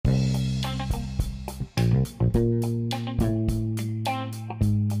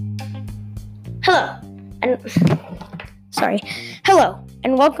Hello,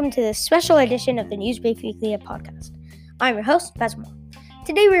 and welcome to this special edition of the Newsbrief Weekly podcast. I'm your host, Basil.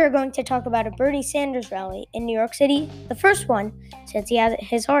 Today we are going to talk about a Bernie Sanders rally in New York City, the first one since he had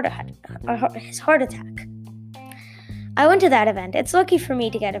his heart attack. I went to that event. It's lucky for me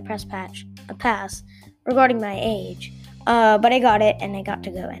to get a pass regarding my age, but I got it and I got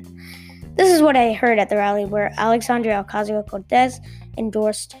to go in. This is what I heard at the rally where Alexandria Ocasio-Cortez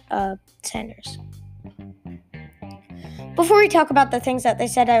endorsed Sanders. Before we talk about the things that they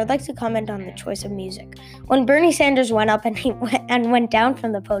said, I would like to comment on the choice of music. When Bernie Sanders went up and went down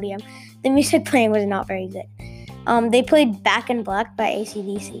from the podium, the music playing was not very good. They played Back in Black by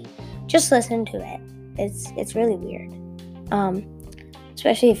AC/DC. Just listen to it. It's really weird,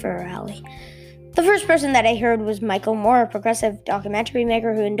 especially for a rally. The first person that I heard was Michael Moore, a progressive documentary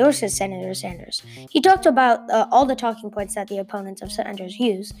maker who endorses Senator Sanders. He talked about all the talking points that the opponents of Sanders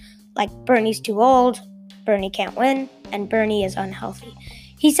use, like Bernie's too old, Bernie can't win, and Bernie is unhealthy.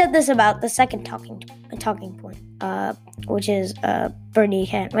 He said this about the second talking point, which is Bernie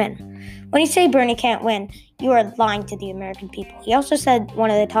can't win. When you say Bernie can't win, you are lying to the American people. He also said one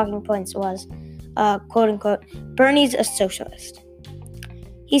of the talking points was, quote unquote, Bernie's a socialist.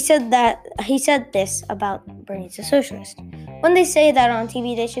 He said this about Bernie's a socialist. When they say that on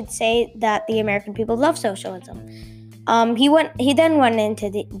TV, they should say that the American people love socialism. He then went into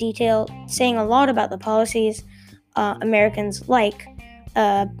detail, saying a lot about the policies Americans like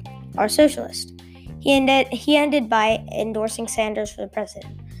are socialist. He ended by endorsing Sanders for the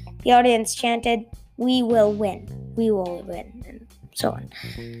president. The audience chanted, "We will win, we will win," and so on.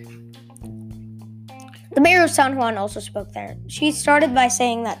 The mayor of San Juan also spoke there. She started by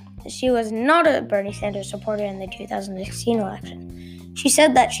saying that she was not a Bernie Sanders supporter in the 2016 election. She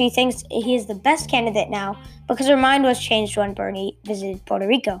said that she thinks he is the best candidate now because her mind was changed when Bernie visited Puerto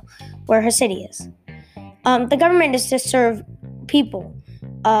Rico, where her city is. The government is to serve people,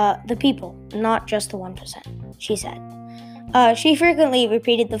 the people, not just the 1%, she said. She frequently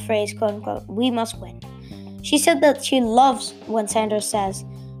repeated the phrase, quote unquote, "we must win." She said that she loves when Sanders says,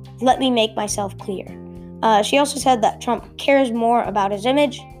 "let me make myself clear." She also said that Trump cares more about his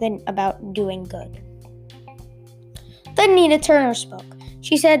image than about doing good. Then Nina Turner spoke.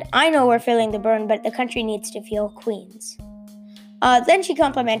 She said, "I know we're feeling the burn, but the country needs to feel Queens." Then she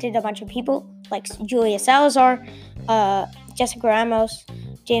complimented a bunch of people like Julia Salazar, Jessica Ramos,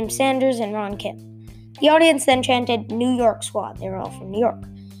 James Sanders, and Ron Kim. The audience then chanted New York Squad. They were all from New York.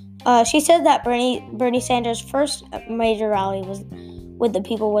 She said that Bernie Sanders' first major rally with the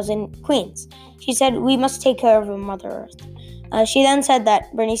people was in Queens. She said, "we must take care of Mother Earth." She then said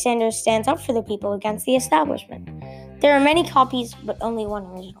that Bernie Sanders stands up for the people against the establishment. "There are many copies, but only one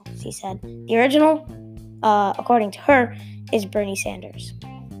original," she said. The original, according to her, is Bernie Sanders.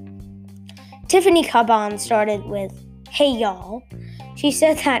 Tiffany Caban started with, "Hey y'all." She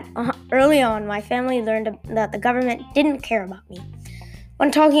said that early on, my family learned that the government didn't care about me.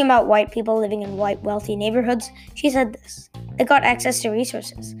 When talking about white people living in white, wealthy neighborhoods, she said this. They got access to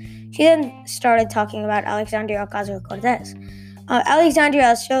resources. She then started talking about Alexandria Ocasio-Cortez.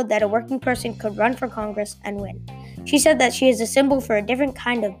 Alexandria showed that a working person could run for Congress and win. She said that she is a symbol for a different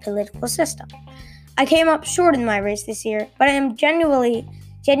kind of political system. "I came up short in my race this year, but I am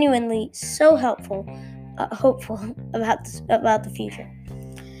genuinely so hopeful about the future."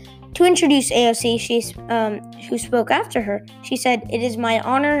 To introduce AOC, who spoke after her, she said, "It is my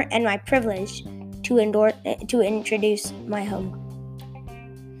honor and my privilege to introduce my home."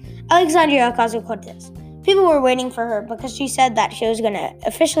 Alexandria Ocasio-Cortez. People were waiting for her because she said that she was going to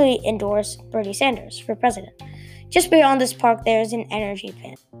officially endorse Bernie Sanders for president. "Just beyond this park, there is an energy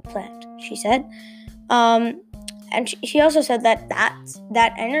plant," she said. And she also said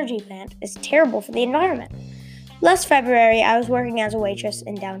that energy plant is terrible for the environment. Last February, I was working as a waitress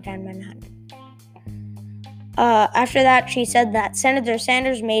in downtown Manhattan. After that, she said that Senator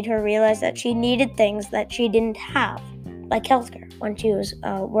Sanders made her realize that she needed things that she didn't have, like healthcare, when she was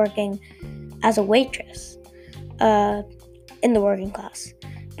working as a waitress in the working class.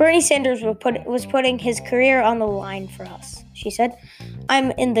 "Bernie Sanders was putting his career on the line for us," she said.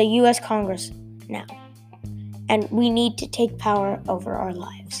 "I'm in the U.S. Congress now, and we need to take power over our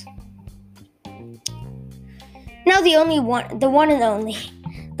lives." Now the one and only,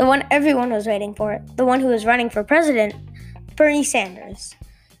 the one everyone was waiting for, the one who was running for president, Bernie Sanders.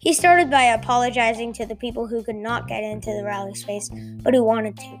 He started by apologizing to the people who could not get into the rally space, but who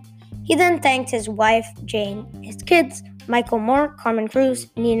wanted to. He then thanked his wife, Jane, his kids, Michael Moore, Carmen Cruz,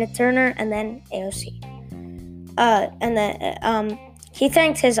 Nina Turner, and then AOC. He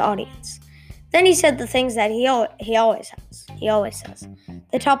thanked his audience. Then he said the things that he always has. He always says.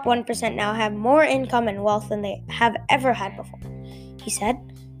 The top 1% now have more income and wealth than they have ever had before. He said,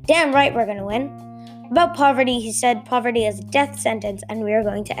 "Damn right we're going to win." About poverty, he said poverty is a death sentence and we are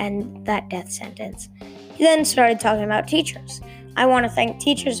going to end that death sentence. He then started talking about teachers. "I want to thank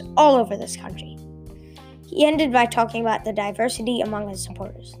teachers all over this country." He ended by talking about the diversity among his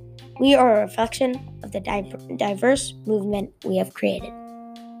supporters. "We are a reflection of the diverse movement we have created."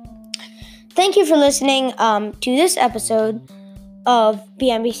 Thank you for listening to this episode of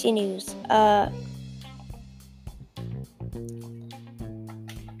BNBC News.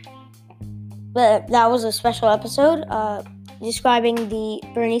 That was a special episode describing the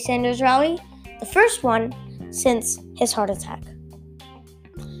Bernie Sanders rally, the first one since his heart attack.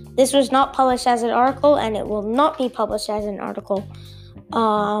 This was not published as an article, and it will not be published as an article.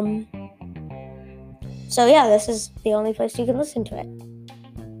 So yeah, this is the only place you can listen to it.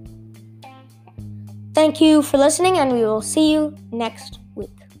 Thank you for listening, and we will see you next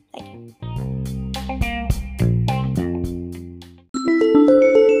week. Thank you.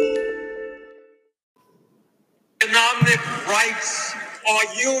 Economic rights are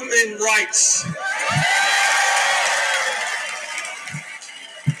human rights.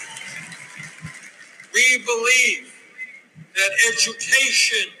 We believe that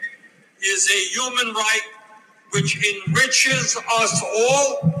education is a human right which enriches us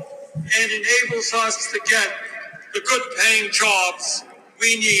all and enables us to get the good paying jobs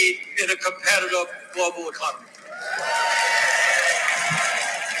we need in a competitive global economy.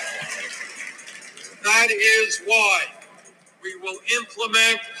 That is why we will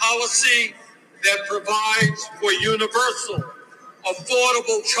implement policy that provides for universal,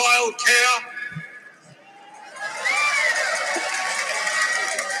 affordable child care.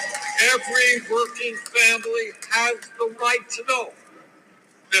 Every working family has the right to know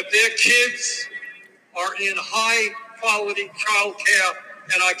that their kids are in high-quality child care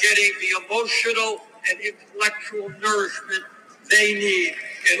and are getting the emotional and intellectual nourishment they need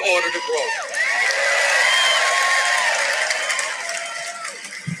in order to grow.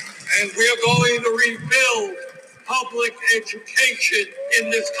 And we're going to rebuild public education in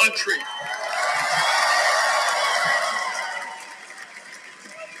this country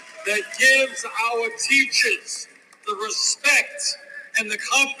that gives our teachers the respect and the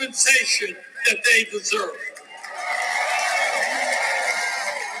compensation that they deserve.